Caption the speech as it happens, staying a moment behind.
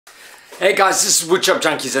Hey guys, this is Woodshop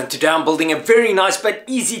Junkies and today I'm building a very nice but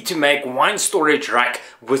easy to make wine storage rack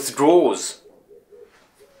with drawers.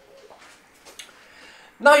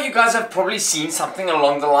 Now you guys have probably seen something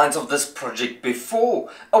along the lines of this project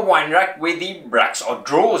before. A wine rack where the racks are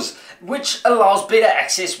drawers, which allows better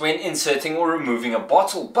access when inserting or removing a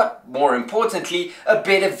bottle, but more importantly, a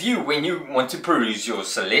better view when you want to peruse your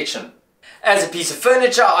selection. As a piece of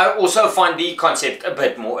furniture, I also find the concept a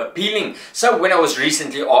bit more appealing. So when I was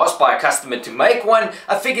recently asked by a customer to make one,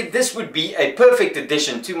 I figured this would be a perfect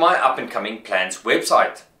addition to my up and coming plans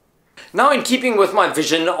website. Now, in keeping with my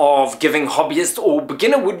vision of giving hobbyists or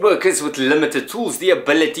beginner woodworkers with limited tools the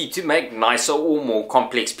ability to make nicer or more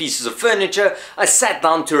complex pieces of furniture, I sat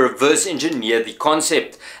down to reverse engineer the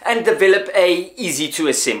concept and develop a easy to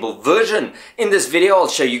assemble version. In this video I'll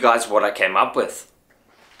show you guys what I came up with.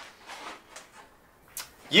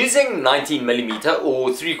 Using 19mm or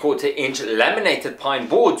 3/4 inch laminated pine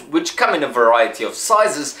boards, which come in a variety of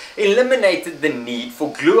sizes, eliminated the need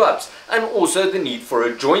for glue ups and also the need for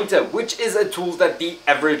a jointer, which is a tool that the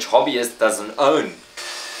average hobbyist doesn't own.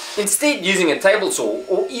 Instead, using a table saw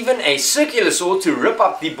or even a circular saw to rip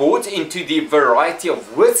up the boards into the variety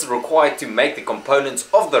of widths required to make the components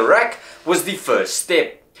of the rack was the first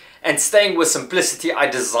step. And staying with simplicity, I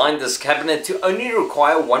designed this cabinet to only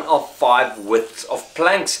require one of 5 widths of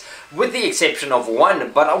planks, with the exception of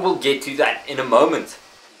one, but I will get to that in a moment.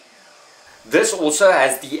 This also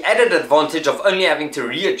has the added advantage of only having to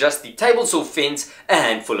readjust the table saw fence a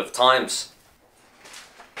handful of times.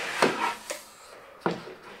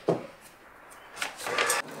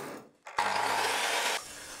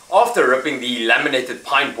 After ripping the laminated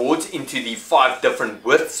pine boards into the 5 different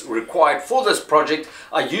widths required for this project,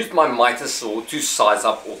 I used my miter saw to size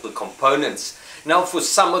up all the components. Now, for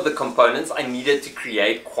some of the components I needed to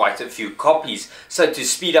create quite a few copies, so to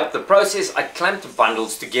speed up the process I clamped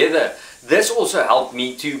bundles together. This also helped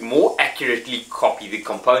me to more accurately copy the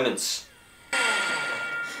components.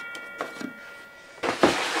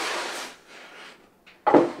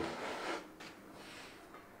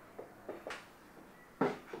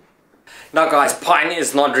 Now guys, pine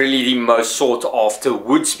is not really the most sought after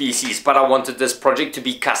wood species, but I wanted this project to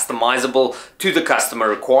be customizable to the customer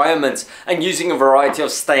requirements, and using a variety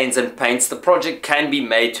of stains and paints the project can be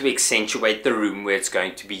made to accentuate the room where it's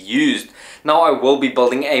going to be used. Now I will be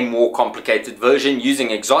building a more complicated version using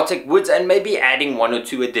exotic woods and maybe adding 1 or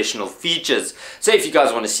 2 additional features. So if you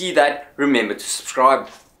guys want to see that, remember to subscribe.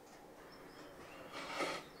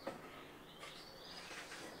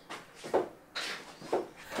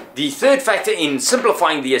 The third factor in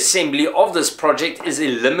simplifying the assembly of this project is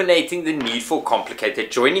eliminating the need for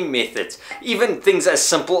complicated joining methods, even things as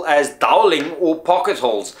simple as doweling or pocket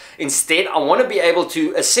holes. Instead, I want to be able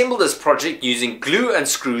to assemble this project using glue and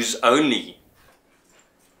screws only.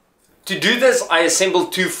 To do this, I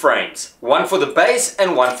assembled 2 frames, one for the base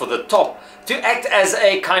and one for the top, to act as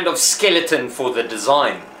a kind of skeleton for the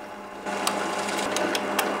design.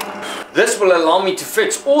 This will allow me to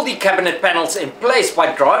fix all the cabinet panels in place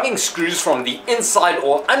by driving screws from the inside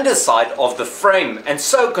or underside of the frame and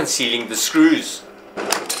so concealing the screws.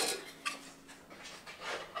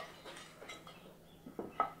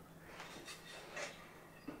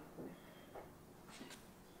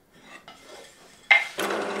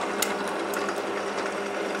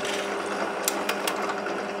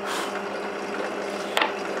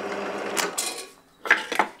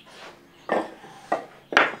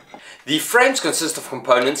 The frames consist of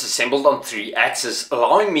components assembled on 3 axes,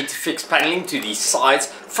 allowing me to fix paneling to the sides,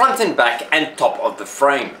 front and back and top of the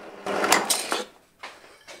frame.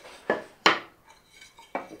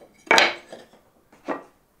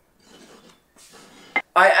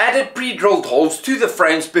 I added pre-drilled holes to the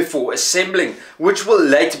frames before assembling, which will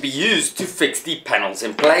later be used to fix the panels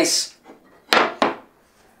in place.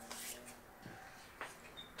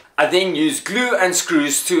 I then used glue and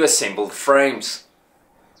screws to assemble the frames.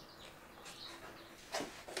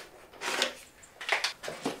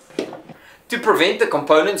 To prevent the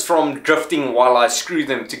components from drifting while I screw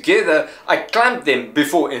them together, I clamped them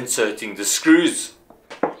before inserting the screws.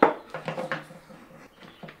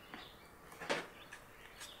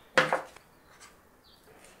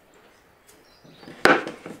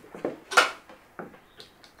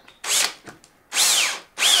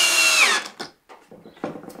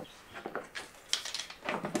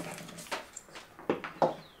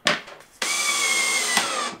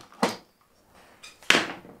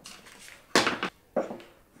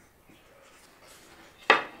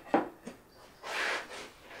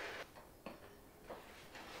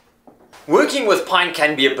 Working with pine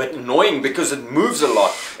can be a bit annoying because it moves a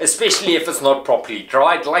lot, especially if it's not properly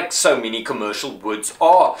dried like so many commercial woods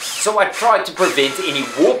are. So I try to prevent any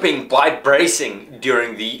warping by bracing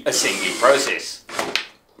during the assembly process.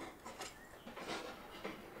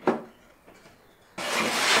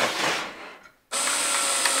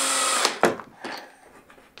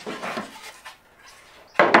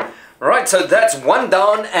 Right, so that's one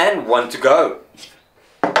down and one to go.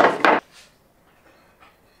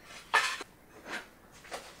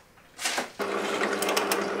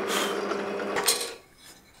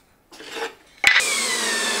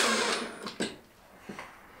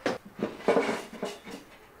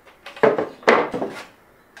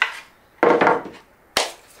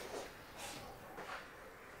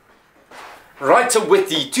 Right, so with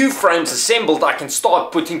the two frames assembled, I can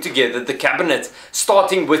start putting together the cabinet,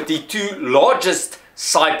 starting with the two largest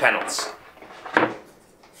side panels.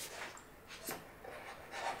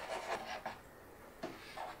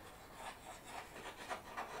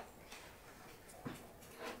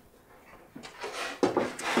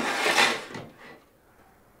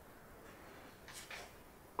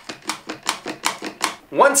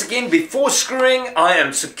 Once again, before screwing, I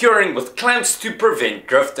am securing with clamps to prevent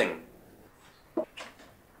drifting.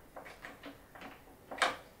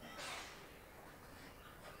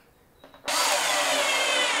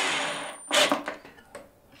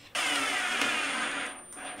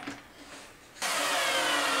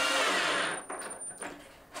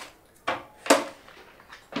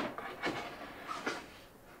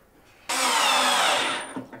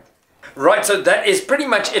 Right, so that is pretty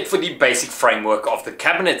much it for the basic framework of the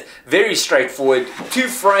cabinet. Very straightforward, two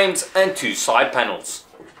frames and two side panels.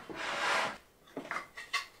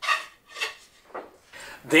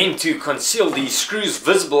 Then, to conceal the screws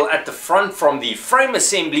visible at the front from the frame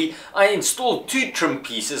assembly, I installed two trim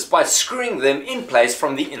pieces by screwing them in place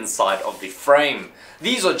from the inside of the frame.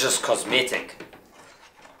 These are just cosmetic.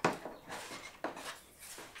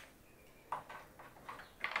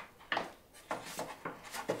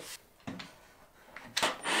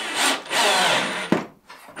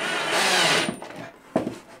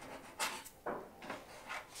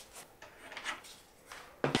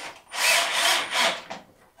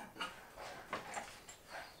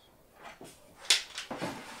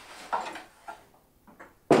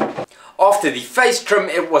 After the face trim,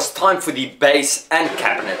 it was time for the base and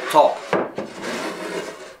cabinet top.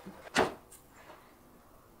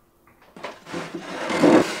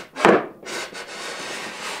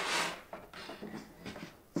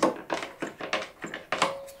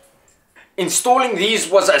 Installing these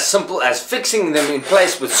was as simple as fixing them in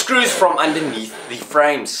place with screws from underneath the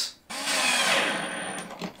frames.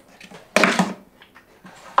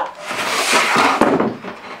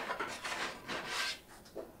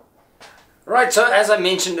 Right, so as I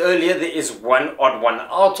mentioned earlier, there is one odd one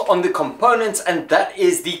out on the components, and that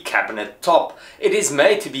is the cabinet top. It is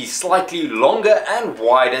made to be slightly longer and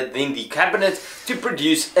wider than the cabinet to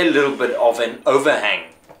produce a little bit of an overhang.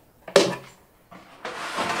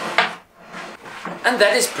 And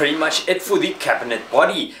that is pretty much it for the cabinet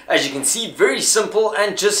body. As you can see, very simple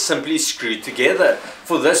and just simply screwed together.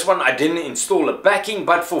 For this one I didn't install a backing,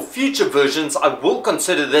 but for future versions I will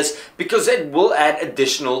consider this because it will add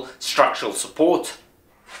additional structural support.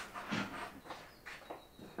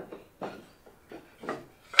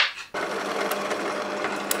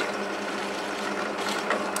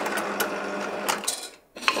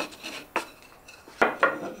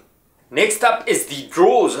 Next up is the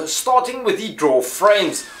drawers, starting with the drawer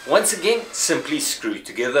frames. Once again, simply screw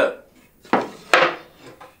together.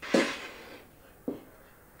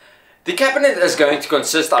 The cabinet is going to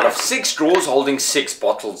consist out of 6 drawers holding 6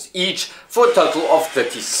 bottles each for a total of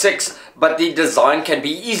 36, but the design can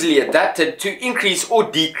be easily adapted to increase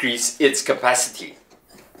or decrease its capacity.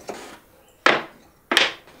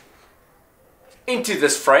 Into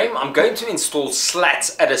this frame, I'm going to install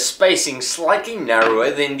slats at a spacing slightly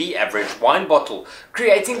narrower than the average wine bottle,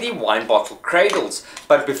 creating the wine bottle cradles.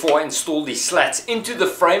 But before I install the slats into the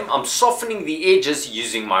frame, I'm softening the edges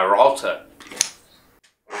using my router.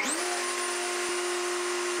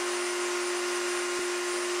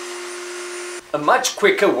 A much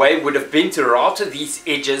quicker way would have been to router these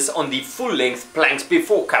edges on the full length planks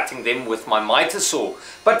before cutting them with my miter saw,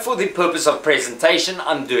 but for the purpose of presentation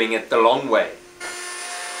I'm doing it the long way.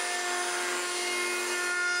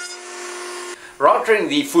 Routering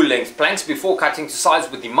the full length planks before cutting to size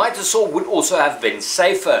with the miter saw would also have been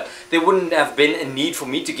safer. There wouldn't have been a need for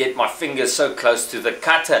me to get my fingers so close to the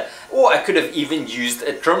cutter, or I could have even used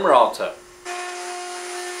a trim router.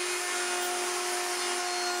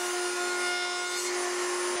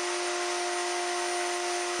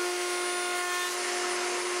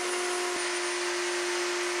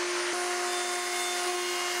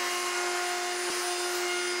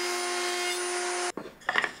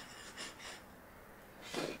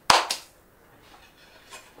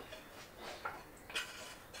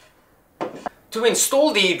 To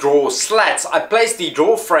install the drawer slats, I place the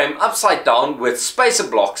drawer frame upside down with spacer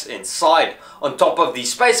blocks inside. On top of the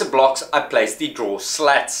spacer blocks, I place the drawer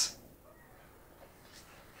slats.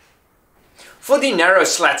 For the narrow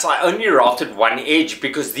slats, I only routed one edge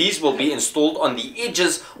because these will be installed on the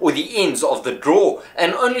edges or the ends of the drawer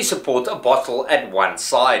and only support a bottle at one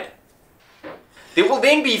side. There will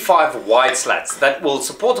then be 5 wide slats that will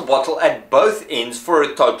support a bottle at both ends for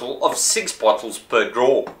a total of 6 bottles per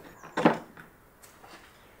drawer.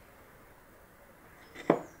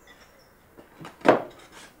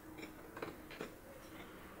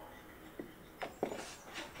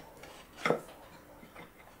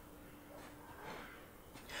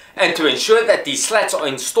 And to ensure that these slats are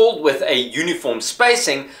installed with a uniform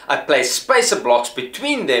spacing, I place spacer blocks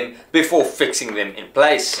between them before fixing them in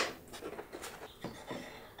place.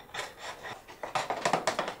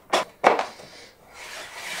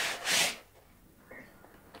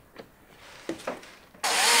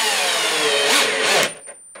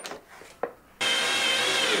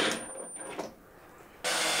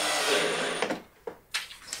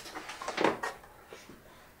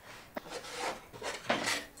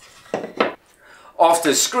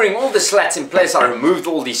 After screwing all the slats in place, I removed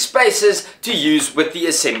all the spacers to use with the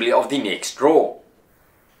assembly of the next drawer.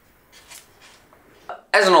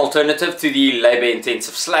 As an alternative to the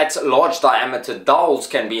labor-intensive slats, large diameter dowels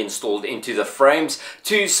can be installed into the frames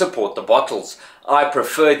to support the bottles. I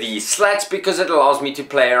prefer the slats because it allows me to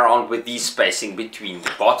play around with the spacing between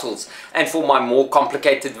the bottles. And for my more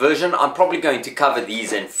complicated version, I'm probably going to cover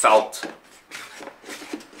these in felt.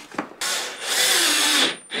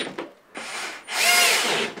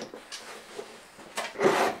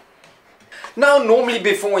 Now, normally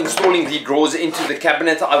before installing the drawers into the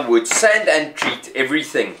cabinet, I would sand and treat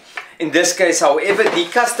everything. In this case, however, the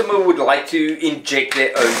customer would like to inject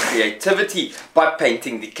their own creativity by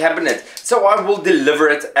painting the cabinet, so I will deliver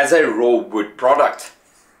it as a raw wood product.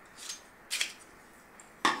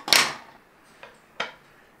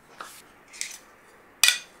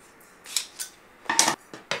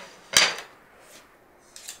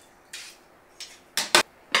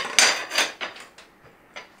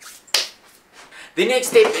 The next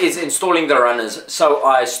step is installing the runners, so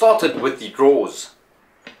I started with the drawers.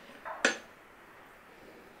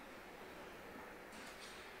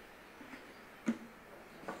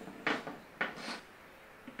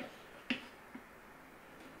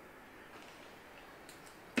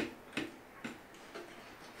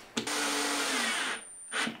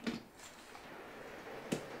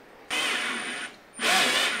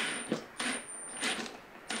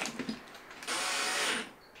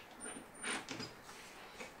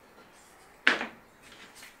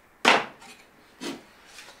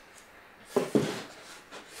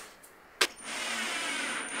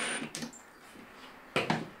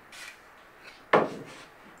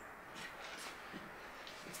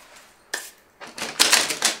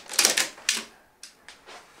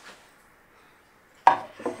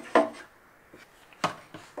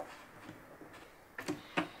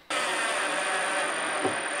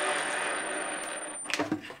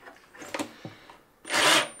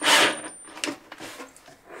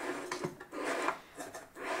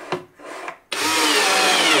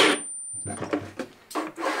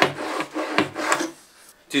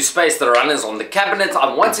 To space the runners on the cabinet,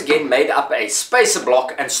 I once again made up a spacer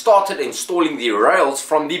block and started installing the rails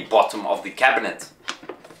from the bottom of the cabinet.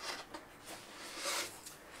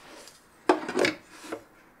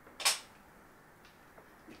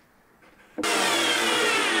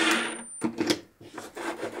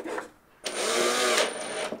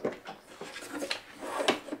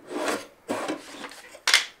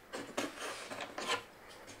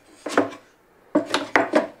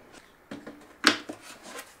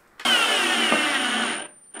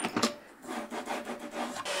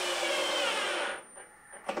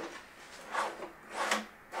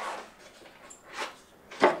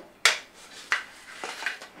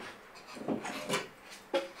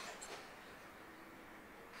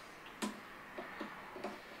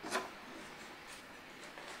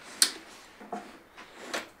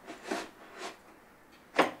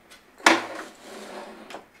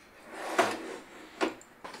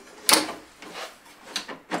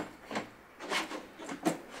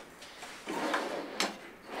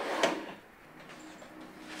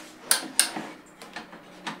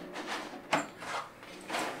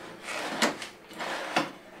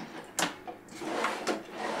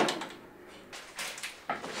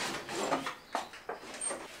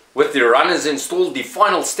 With the runners installed, the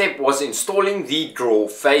final step was installing the drawer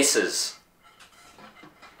faces.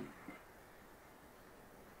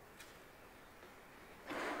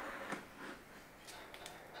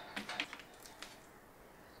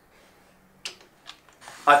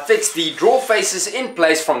 I fixed the drawer faces in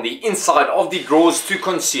place from the inside of the drawers to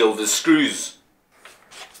conceal the screws.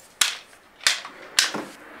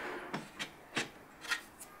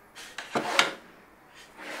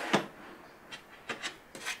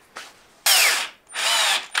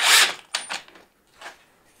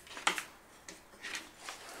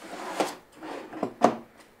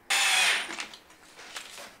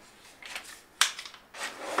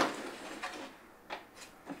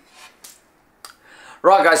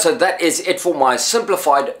 Right guys, so that is it for my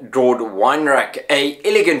simplified drawed wine rack, a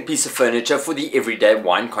elegant piece of furniture for the everyday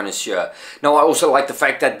wine connoisseur. Now I also like the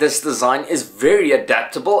fact that this design is very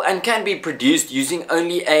adaptable and can be produced using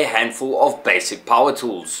only a handful of basic power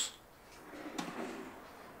tools.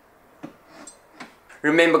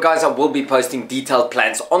 Remember guys, I will be posting detailed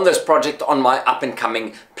plans on this project on my up and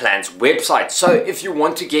coming plans website. So if you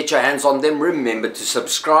want to get your hands on them, remember to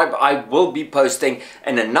subscribe. I will be posting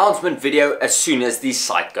an announcement video as soon as the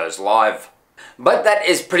site goes live. But that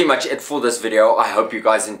is pretty much it for this video. I hope you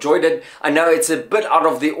guys enjoyed it. I know it's a bit out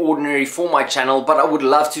of the ordinary for my channel, but I would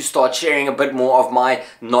love to start sharing a bit more of my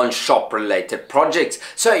non-shop related projects.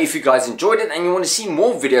 So if you guys enjoyed it and you want to see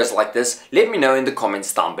more videos like this, let me know in the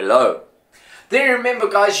comments down below. Then remember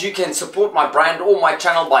guys, you can support my brand or my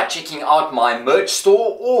channel by checking out my merch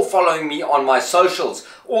store or following me on my socials.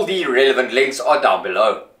 All the relevant links are down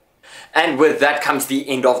below. And with that comes the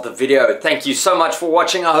end of the video. Thank you so much for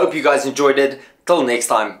watching. I hope you guys enjoyed it. Till next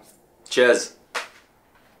time. Cheers.